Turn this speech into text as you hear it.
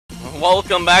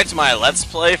Welcome back to my Let's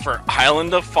Play for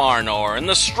Island of Farnor, and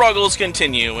the struggles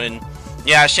continue, and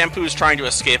yeah, Shampoo's trying to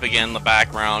escape again in the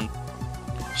background.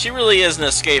 She really is an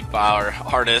escape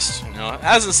artist, you know,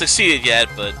 hasn't succeeded yet,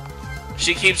 but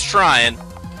she keeps trying.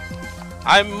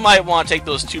 I might want to take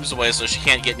those tubes away so she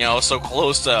can't get, you know, so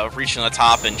close to reaching the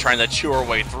top and trying to chew her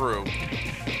way through.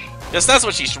 Because that's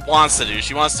what she wants to do.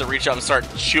 She wants to reach up and start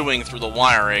chewing through the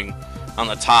wiring on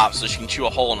the top so she can chew a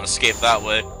hole and escape that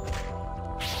way.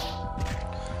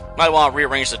 Might want to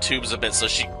rearrange the tubes a bit so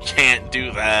she can't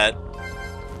do that.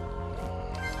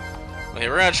 Okay,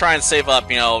 we're gonna try and save up,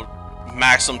 you know,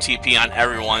 maximum TP on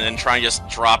everyone and try and just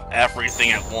drop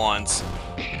everything at once.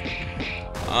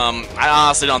 I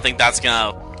honestly don't think that's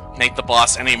gonna make the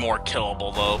boss any more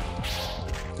killable, though.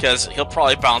 Because he'll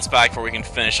probably bounce back before we can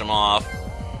finish him off.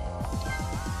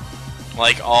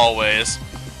 Like always.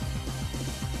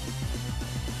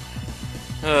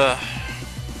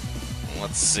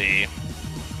 Let's see.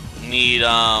 Need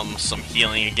some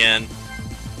healing again.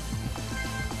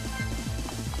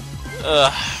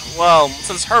 Well,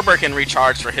 since Herbert can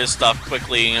recharge for his stuff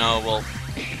quickly, you know, we'll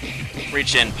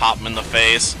reach in, pop him in the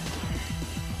face.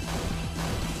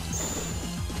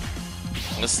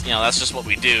 This, you know, that's just what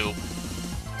we do.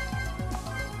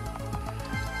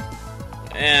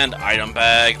 And item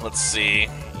bag. Let's see.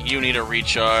 You need a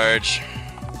recharge.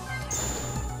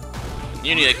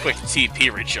 You need a quick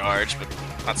TP recharge, but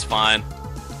that's fine.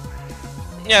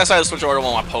 Yeah, I decided to switch over to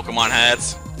one of my Pokemon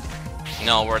hats. You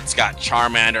know, where it's got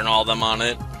Charmander and all them on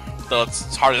it. Though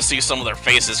it's hard to see some of their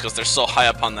faces because they're so high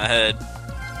up on the head.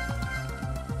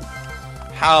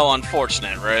 How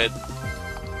unfortunate, right?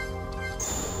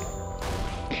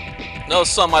 Though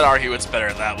some might argue it's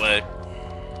better that way.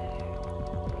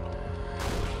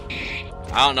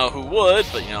 I don't know who would,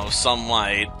 but you know, some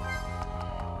might.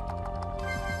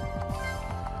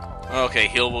 Okay,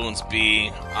 heal wounds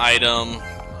B. Item.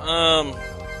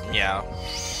 Yeah.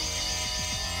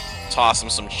 Toss him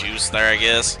some juice there, I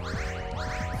guess.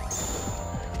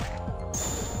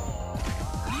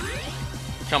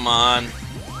 Come on.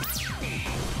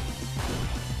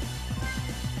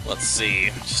 Let's see.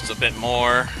 Just a bit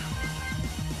more.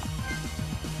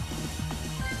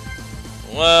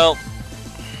 Well,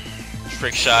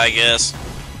 trick shot, I guess.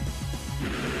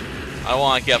 I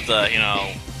want to get up the, you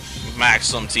know,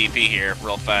 maximum TP here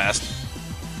real fast.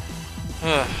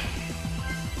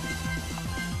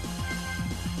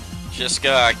 Just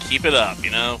gotta keep it up, you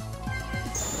know?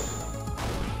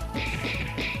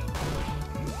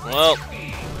 Well,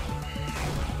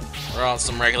 we're on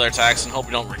some regular attacks and hope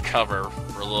we don't recover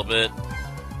for a little bit.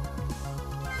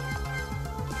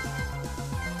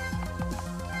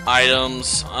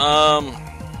 Items,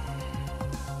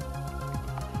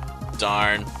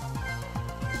 darn.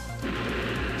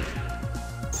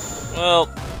 Well,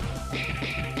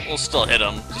 we'll still hit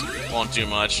him. Just won't do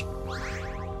much.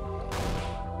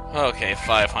 Okay,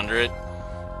 500.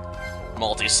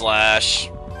 Multi-slash.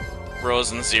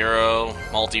 Frozen Zero.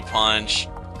 Multi-punch.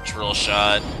 Drill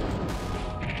shot.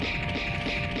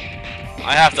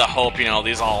 I have to hope, you know,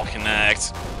 these all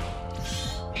connect.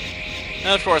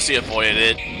 And of course he avoided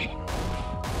it.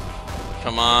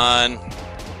 Come on.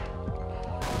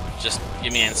 Just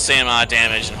give me an insane amount of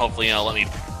damage and hopefully, you know, let me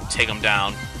take him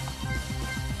down.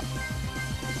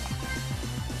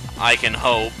 I can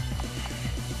hope.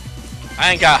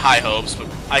 I ain't got high hopes, but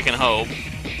I can hope.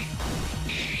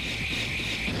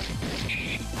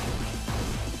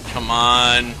 Come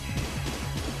on.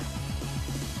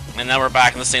 And now we're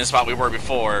back in the same spot we were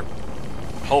before.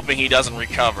 Hoping he doesn't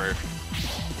recover.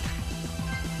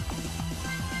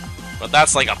 But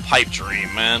that's like a pipe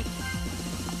dream, man.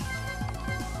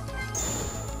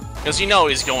 Because you know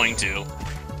he's going to.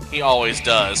 He always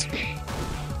does.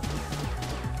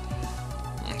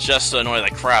 Just to annoy the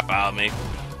crap out of me.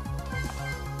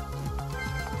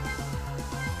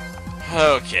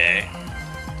 Okay.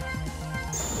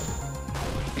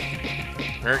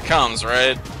 Here it comes,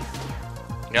 right?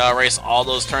 Gotta erase all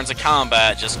those turns of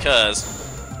combat just cuz.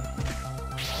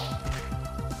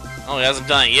 Oh, he hasn't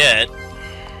done it yet.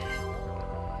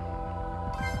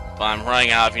 But I'm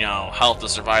running out of, you know, health to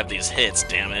survive these hits,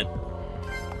 damn it.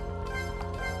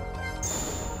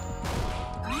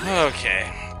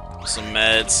 Okay. Some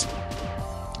meds.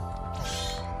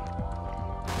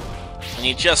 I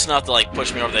need just enough to, like,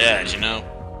 push me over the edge, you know?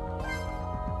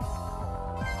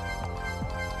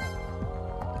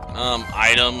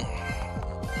 Item.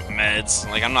 Meds.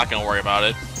 Like, I'm not gonna worry about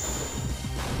it.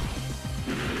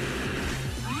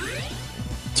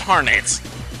 Darn it!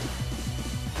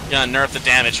 Gonna nerf the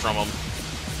damage from him.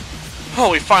 Oh,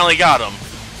 we finally got him!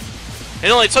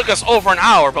 It only took us over an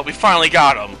hour, but we finally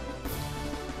got him!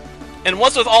 And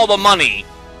what's with all the money?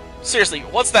 Seriously,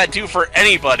 what's that do for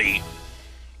anybody?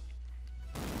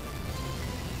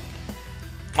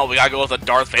 Oh, we gotta go with a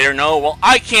Darth Vader? No? Well,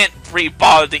 I can't be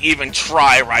bothered to even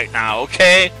try right now,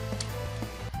 okay?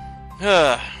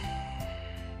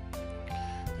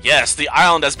 Yes, the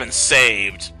island has been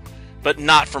saved, but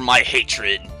not from my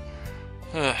hatred.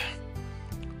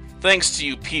 Thanks to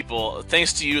you people,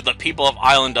 thanks to you, the people of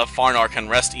Island of Farnor can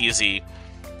rest easy.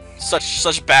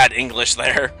 Such bad English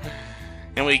there.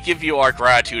 And we give you our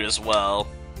gratitude as well.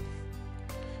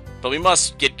 But we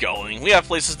must get going. We have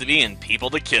places to be and people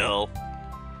to kill.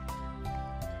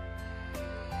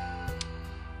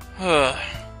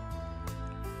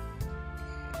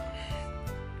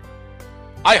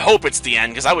 I hope it's the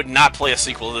end, because I would not play a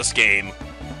sequel to this game.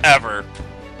 Ever.